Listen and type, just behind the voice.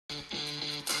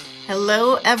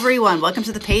Hello, everyone. Welcome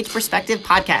to the Paige Perspective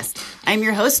Podcast. I'm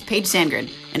your host, Paige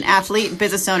Sandgren, an athlete,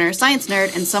 business owner, science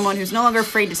nerd, and someone who's no longer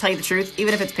afraid to tell you the truth,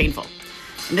 even if it's painful.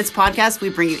 In this podcast, we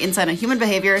bring you insight on human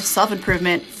behavior,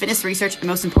 self-improvement, fitness research, and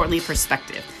most importantly,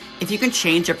 perspective. If you can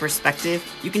change your perspective,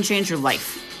 you can change your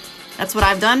life. That's what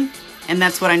I've done, and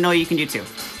that's what I know you can do too.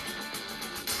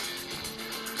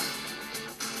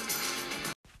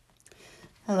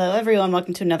 Hello, everyone.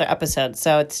 Welcome to another episode.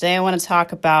 So today I want to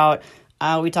talk about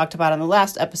we talked about in the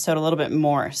last episode a little bit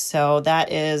more. So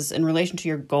that is in relation to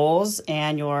your goals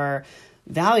and your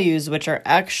values, which are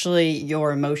actually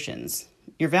your emotions.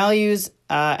 Your values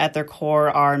at their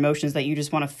core are emotions that you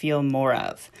just want to feel more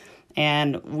of.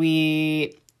 And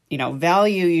you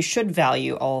should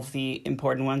value all of the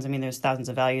important ones. I mean, there's thousands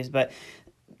of values, but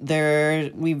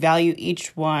we value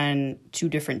each one to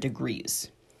different degrees.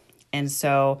 And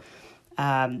so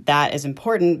that is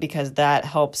important because that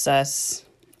helps us.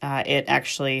 It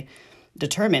actually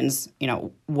determines,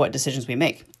 what decisions we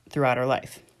make throughout our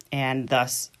life and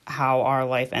thus how our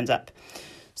life ends up.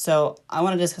 So I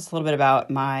want to discuss a little bit about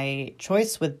my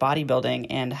choice with bodybuilding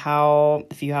and how,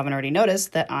 if you haven't already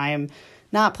noticed, that I'm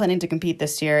not planning to compete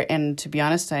this year. And to be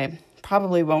honest, I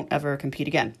probably won't ever compete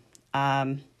again.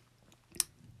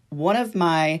 One of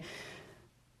my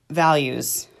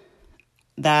values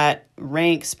that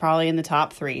ranks probably in the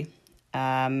top 3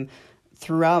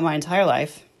 throughout my entire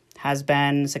life has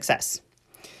been success.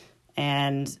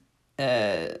 And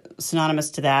synonymous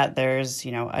to that, there's,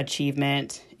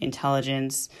 achievement,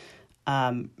 intelligence,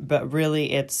 but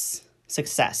really it's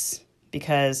success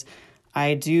because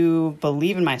I do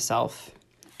believe in myself.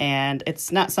 And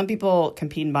it's not, some people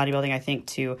compete in bodybuilding, I think,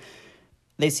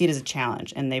 they see it as a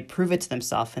challenge and they prove it to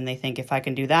themselves and they think if I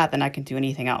can do that, then I can do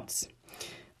anything else.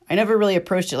 I never really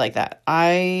approached it like that.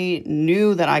 I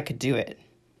knew that I could do it.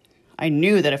 I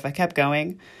knew that if I kept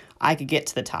going, I could get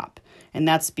to the top. And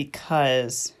that's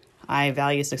because I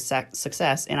value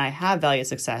success and I have valued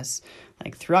success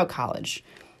like throughout college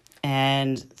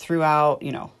and throughout,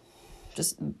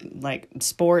 just like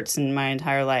sports and my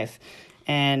entire life.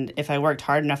 And if I worked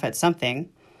hard enough at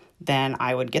something, then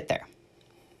I would get there.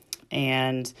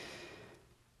 And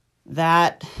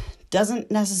that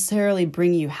doesn't necessarily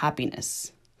bring you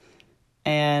happiness.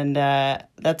 And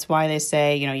that's why they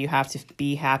say, you have to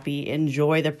be happy,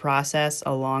 enjoy the process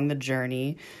along the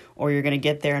journey, or you're going to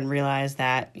get there and realize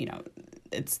that,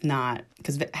 it's not,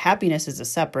 because happiness is a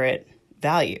separate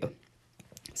value.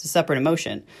 It's a separate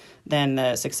emotion than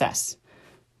the success.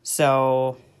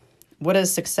 So what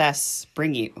does success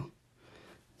bring you?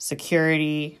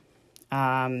 Security,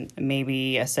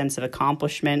 maybe a sense of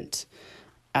accomplishment.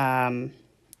 They're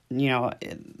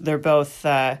both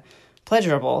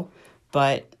pleasurable,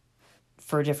 but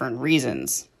for different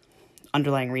reasons,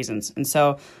 underlying reasons. And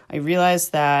so I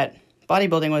realized that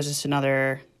bodybuilding was just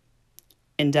another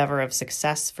endeavor of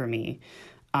success for me,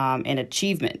 and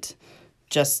achievement,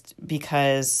 just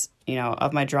because,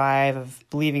 of my drive of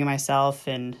believing in myself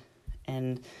and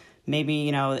maybe,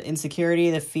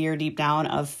 insecurity, the fear deep down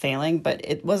of failing, but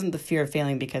it wasn't the fear of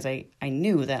failing because I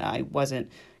knew that I wasn't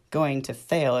going to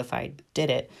fail if I did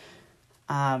it.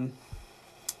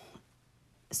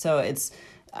 So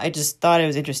I just thought it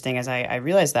was interesting as I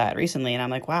realized that recently, and I'm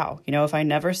like, wow, if I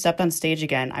never stepped on stage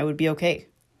again, I would be okay.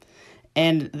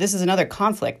 And this is another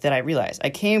conflict that I realized. I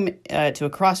came to a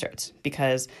crossroads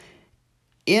because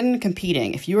in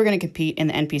competing, if you were going to compete in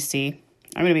the NPC,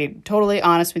 I'm going to be totally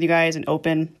honest with you guys and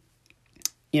open.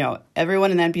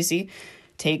 Everyone in the NPC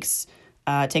takes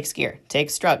gear,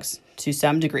 takes drugs to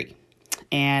some degree.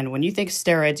 And when you think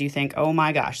steroids, you think, oh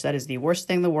my gosh, that is the worst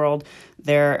thing in the world.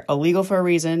 They're illegal for a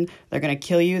reason. They're going to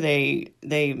kill you.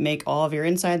 They make all of your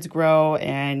insides grow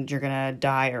and you're going to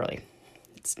die early.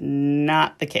 It's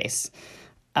not the case.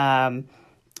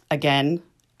 Again,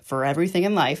 for everything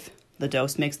in life, the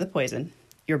dose makes the poison.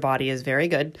 Your body is very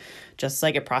good, just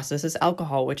like it processes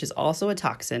alcohol, which is also a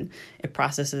toxin. It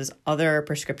processes other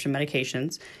prescription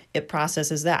medications. It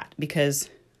processes that because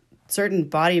certain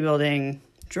bodybuilding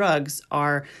drugs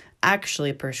are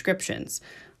actually prescriptions,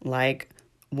 like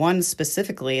one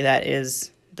specifically that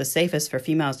is the safest for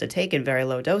females to take in very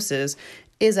low doses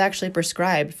is actually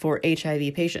prescribed for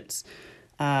HIV patients.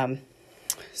 Don't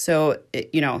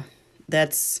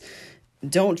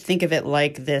think of it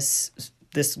like this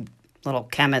little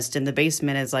chemist in the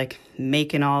basement is like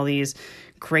making all these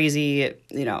crazy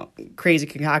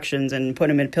concoctions and put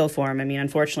them in pill form. I mean,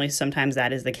 unfortunately, sometimes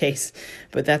that is the case,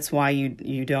 but that's why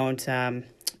you don't,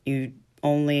 you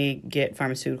only get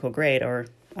pharmaceutical grade or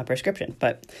a prescription,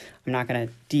 but I'm not going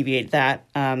to deviate that.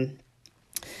 But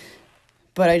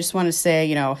I just want to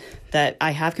say, that I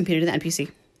have competed in the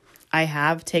NPC. I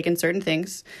have taken certain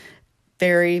things,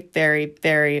 very, very,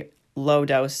 very low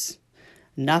dose,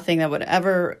 nothing that would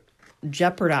ever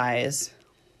jeopardize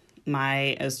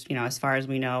my, as far as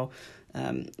we know,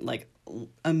 like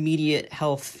immediate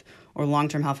health or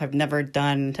long-term health. I've never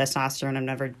done testosterone. I've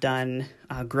never done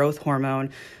growth hormone.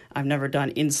 I've never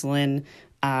done insulin.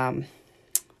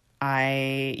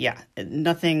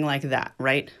 Nothing like that,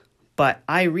 right? But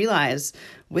I realize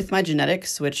with my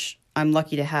genetics, which I'm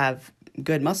lucky to have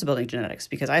good muscle building genetics,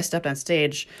 because I stepped on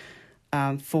stage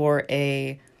for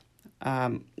a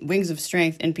Wings of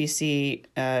Strength NPC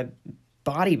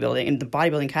bodybuilding, in the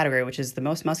bodybuilding category, which is the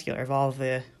most muscular of all of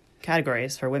the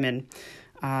categories for women,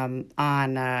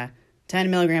 on 10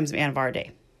 milligrams of Anavar a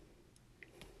day.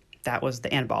 That was the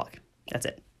anabolic. That's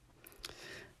it.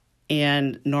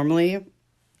 And normally,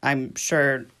 I'm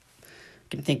sure I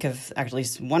can think of at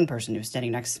least one person who's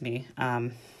standing next to me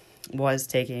was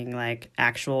taking like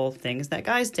actual things that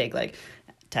guys take, like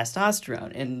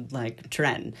testosterone and like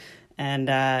tren.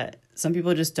 And some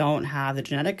people just don't have the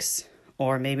genetics,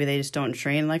 or maybe they just don't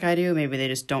train like I do. Maybe they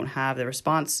just don't have the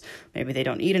response. Maybe they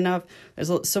don't eat enough.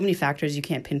 There's so many factors, you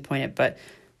can't pinpoint it. But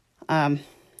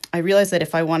I realized that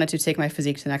if I wanted to take my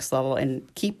physique to the next level and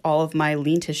keep all of my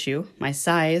lean tissue, my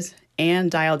size,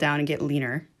 and dial down and get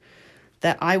leaner,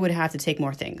 that I would have to take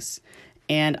more things.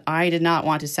 And I did not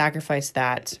want to sacrifice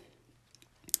that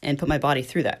and put my body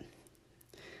through that.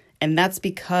 And that's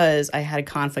because I had a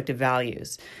conflict of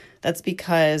values. That's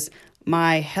because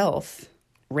my health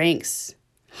ranks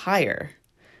higher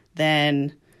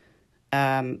than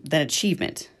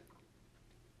achievement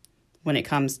when it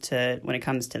comes to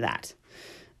that.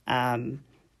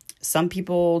 Some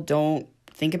people don't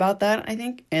think about that, I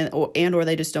think, or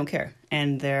they just don't care,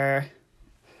 and the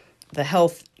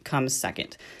health comes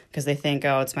second, because they think,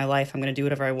 oh, it's my life, I'm going to do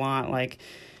whatever I want, like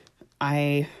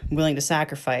I'm willing to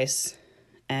sacrifice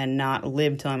and not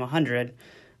live till I'm 100,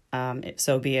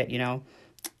 so be it,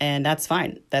 and that's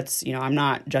fine. That's, I'm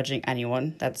not judging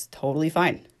anyone. That's totally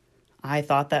fine. I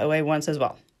thought that way once as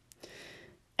well.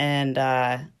 And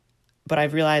but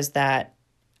I've realized that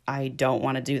I don't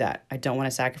want to do that. I don't want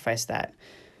to sacrifice that.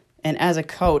 And as a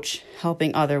coach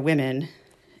helping other women,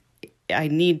 I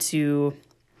need to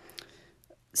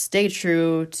stay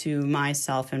true to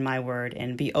myself and my word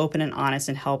and be open and honest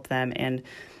and help them. And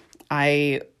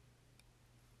I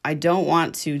don't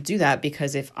want to do that,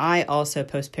 because if I also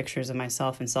post pictures of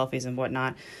myself and selfies and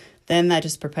whatnot, then that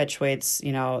just perpetuates,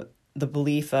 the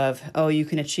belief of, oh, you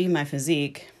can achieve my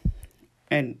physique.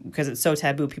 And because it's so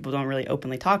taboo, people don't really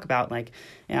openly talk about, like,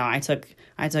 I took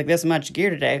this much gear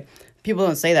today. People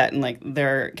don't say that in like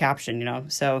their caption,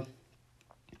 so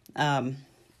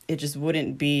it just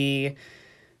wouldn't be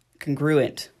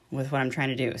congruent with what I'm trying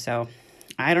to do. So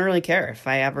I don't really care if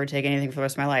I ever take anything for the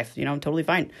rest of my life, totally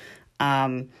fine.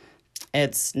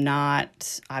 It's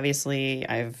not, obviously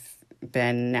I've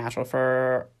been natural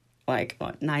for like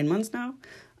 9 months now.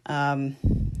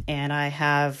 And I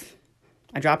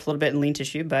dropped a little bit in lean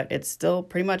tissue, but it's still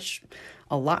pretty much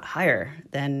a lot higher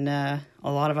than a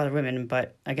lot of other women.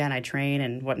 But again, I train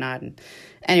and whatnot. And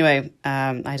anyway,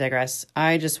 I digress.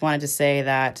 I just wanted to say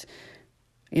that,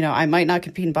 I might not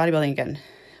compete in bodybuilding again,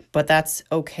 but that's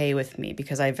okay with me,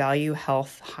 because I value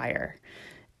health higher.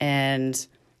 And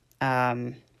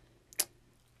I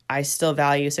still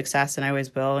value success, and I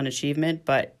always will, and achievement,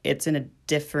 but it's in a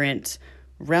different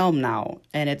realm now.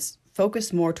 And it's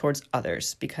focus more towards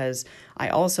others, because I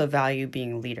also value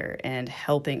being a leader and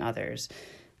helping others,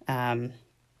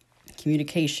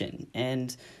 communication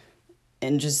and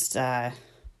just, and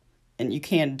you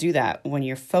can't do that when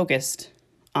you're focused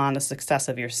on the success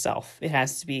of yourself. It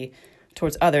has to be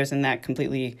towards others, and that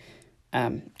completely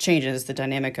changes the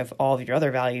dynamic of all of your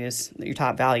other values, your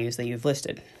top values that you've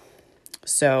listed.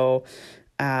 So,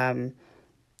 if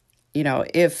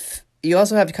you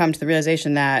also have to come to the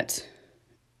realization that,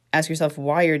 ask yourself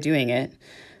why you're doing it,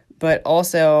 but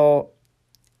also,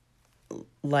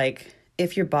 like,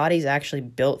 if your body's actually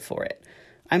built for it.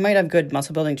 I might have good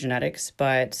muscle building genetics,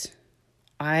 but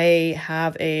I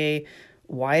have a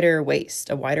wider waist,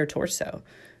 a wider torso.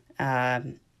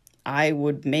 I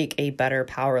would make a better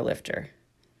power lifter,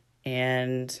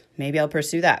 and maybe I'll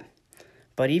pursue that.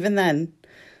 But even then,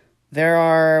 there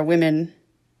are women,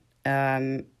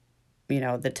 the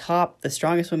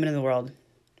strongest women in the world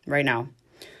right now.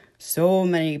 So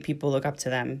many people look up to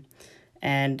them,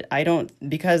 and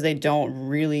because they don't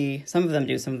really, some of them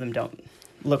do, some of them don't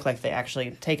look like they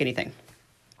actually take anything.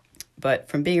 But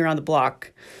from being around the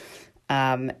block,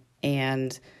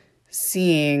 and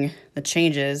seeing the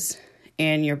changes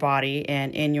in your body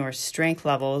and in your strength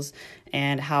levels,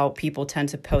 and how people tend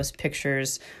to post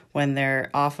pictures when they're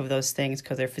off of those things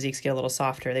because their physiques get a little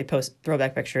softer. They post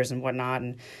throwback pictures and whatnot,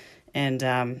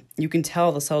 and you can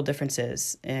tell the subtle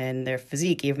differences in their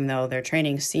physique, even though their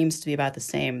training seems to be about the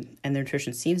same and their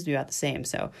nutrition seems to be about the same.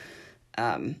 So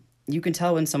you can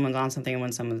tell when someone's on something and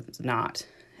when someone's not.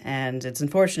 And it's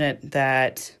unfortunate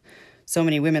that so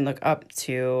many women look up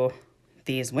to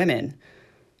these women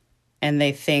and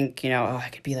they think, oh, I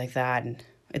could be like that. And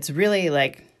it's really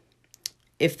like,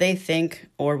 if they think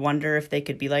or wonder if they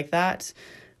could be like that,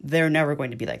 they're never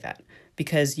going to be like that,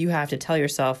 because you have to tell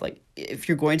yourself, like, if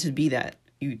you're going to be that,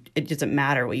 it doesn't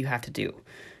matter what you have to do.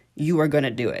 You are going to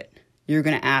do it. You're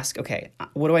going to ask, okay,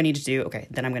 what do I need to do? Okay,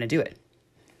 then I'm going to do it.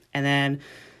 And then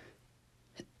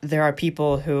there are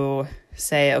people who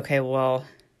say, okay, well,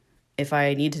 if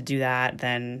I need to do that,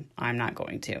 then I'm not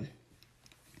going to.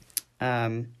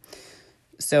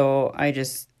 So I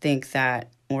just think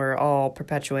that we're all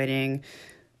perpetuating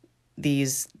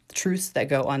these truths that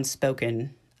go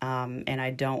unspoken, and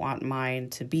I don't want mine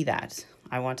to be that.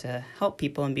 I want to help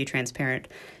people and be transparent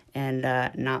and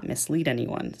not mislead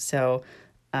anyone. So,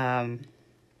 yeah,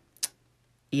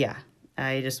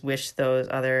 I just wish those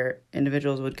other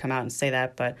individuals would come out and say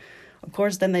that. But, of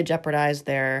course, then they jeopardize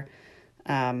their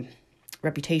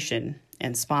reputation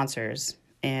and sponsors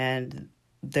and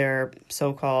their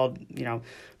so-called,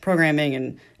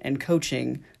 programming and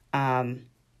coaching.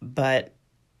 But,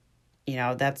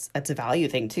 that's a value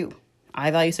thing too.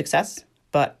 I value success,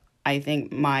 but I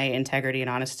think my integrity and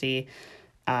honesty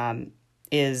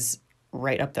is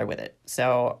right up there with it.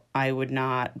 So I would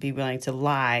not be willing to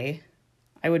lie.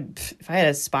 If I had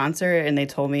a sponsor and they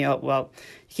told me, oh, well,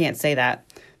 you can't say that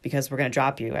because we're going to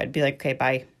drop you, I'd be like, okay,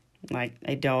 bye. Like,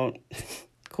 I don't,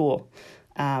 cool.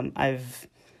 I've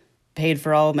paid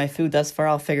for all of my food thus far,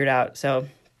 I'll figure it out. So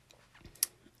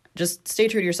just stay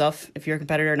true to yourself. If you're a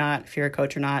competitor or not, if you're a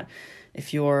coach or not,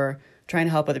 if you're trying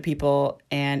to help other people,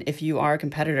 and if you are a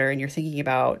competitor and you're thinking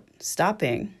about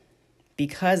stopping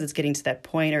because it's getting to that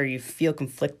point, or you feel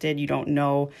conflicted, you don't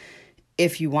know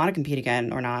if you want to compete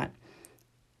again or not,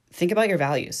 think about your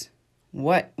values.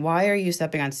 Why are you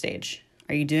stepping on stage?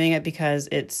 Are you doing it because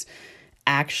it's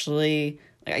actually,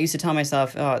 like I used to tell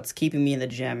myself, oh, it's keeping me in the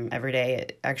gym every day.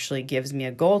 It actually gives me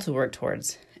a goal to work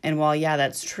towards. And while, yeah,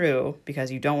 that's true,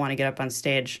 because you don't want to get up on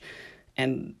stage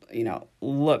and,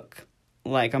 look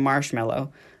like a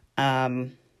marshmallow, that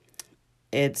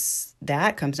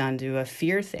comes down to a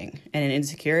fear thing and an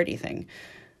insecurity thing.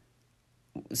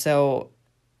 So,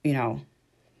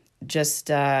 just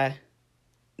the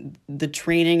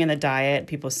training and the diet,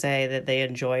 people say that they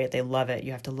enjoy it, they love it.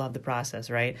 You have to love the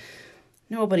process, right?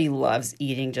 Nobody loves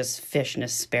eating just fish and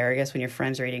asparagus when your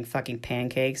friends are eating fucking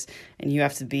pancakes and you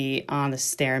have to be on the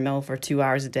stair mill for 2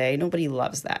 hours a day. Nobody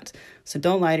loves that. So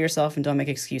don't lie to yourself and don't make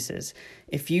excuses.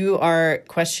 If you are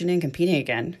questioning competing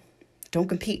again, don't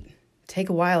compete. Take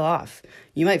a while off.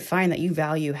 You might find that you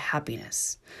value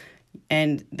happiness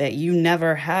and that you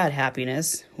never had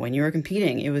happiness when you were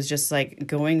competing. It was just like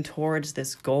going towards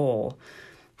this goal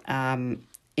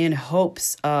in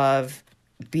hopes of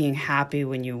being happy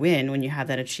when you win, when you have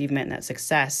that achievement and that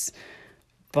success.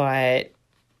 But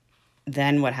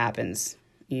then what happens?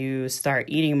 You start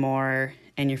eating more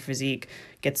and your physique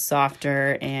gets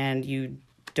softer and you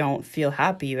don't feel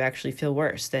happy. You actually feel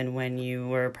worse than when you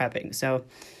were prepping. So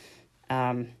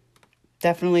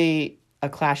definitely a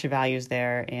clash of values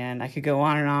there. And I could go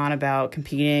on and on about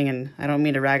competing, and I don't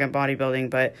mean to rag on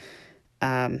bodybuilding, but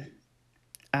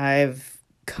I've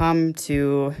come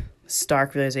to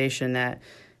stark realization that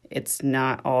it's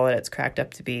not all that it's cracked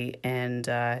up to be,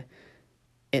 and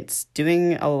it's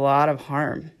doing a lot of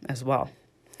harm as well.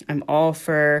 I'm all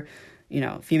for,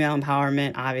 female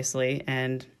empowerment, obviously,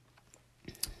 and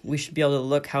we should be able to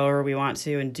look however we want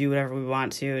to and do whatever we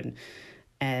want to,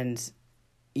 and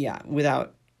yeah,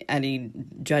 without any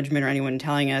judgment or anyone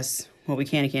telling us what we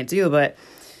can and can't do. But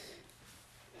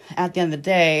at the end of the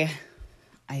day,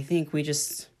 I think we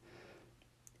just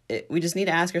need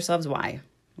to ask ourselves why.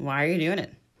 Why are you doing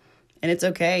it? And it's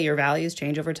okay. Your values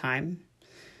change over time.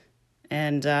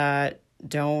 And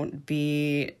don't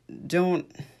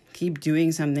keep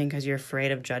doing something because you're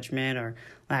afraid of judgment or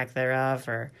lack thereof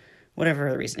or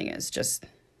whatever the reasoning is. Just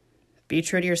be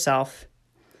true to yourself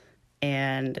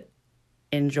and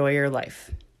enjoy your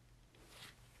life.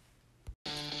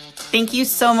 Thank you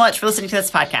so much for listening to this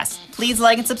podcast. Please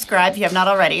like and subscribe if you have not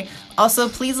already. Also,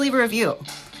 please leave a review.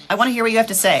 I want to hear what you have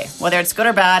to say. Whether it's good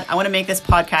or bad, I want to make this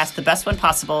podcast the best one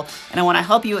possible, and I want to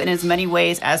help you in as many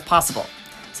ways as possible.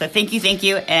 So thank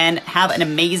you, and have an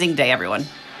amazing day, everyone.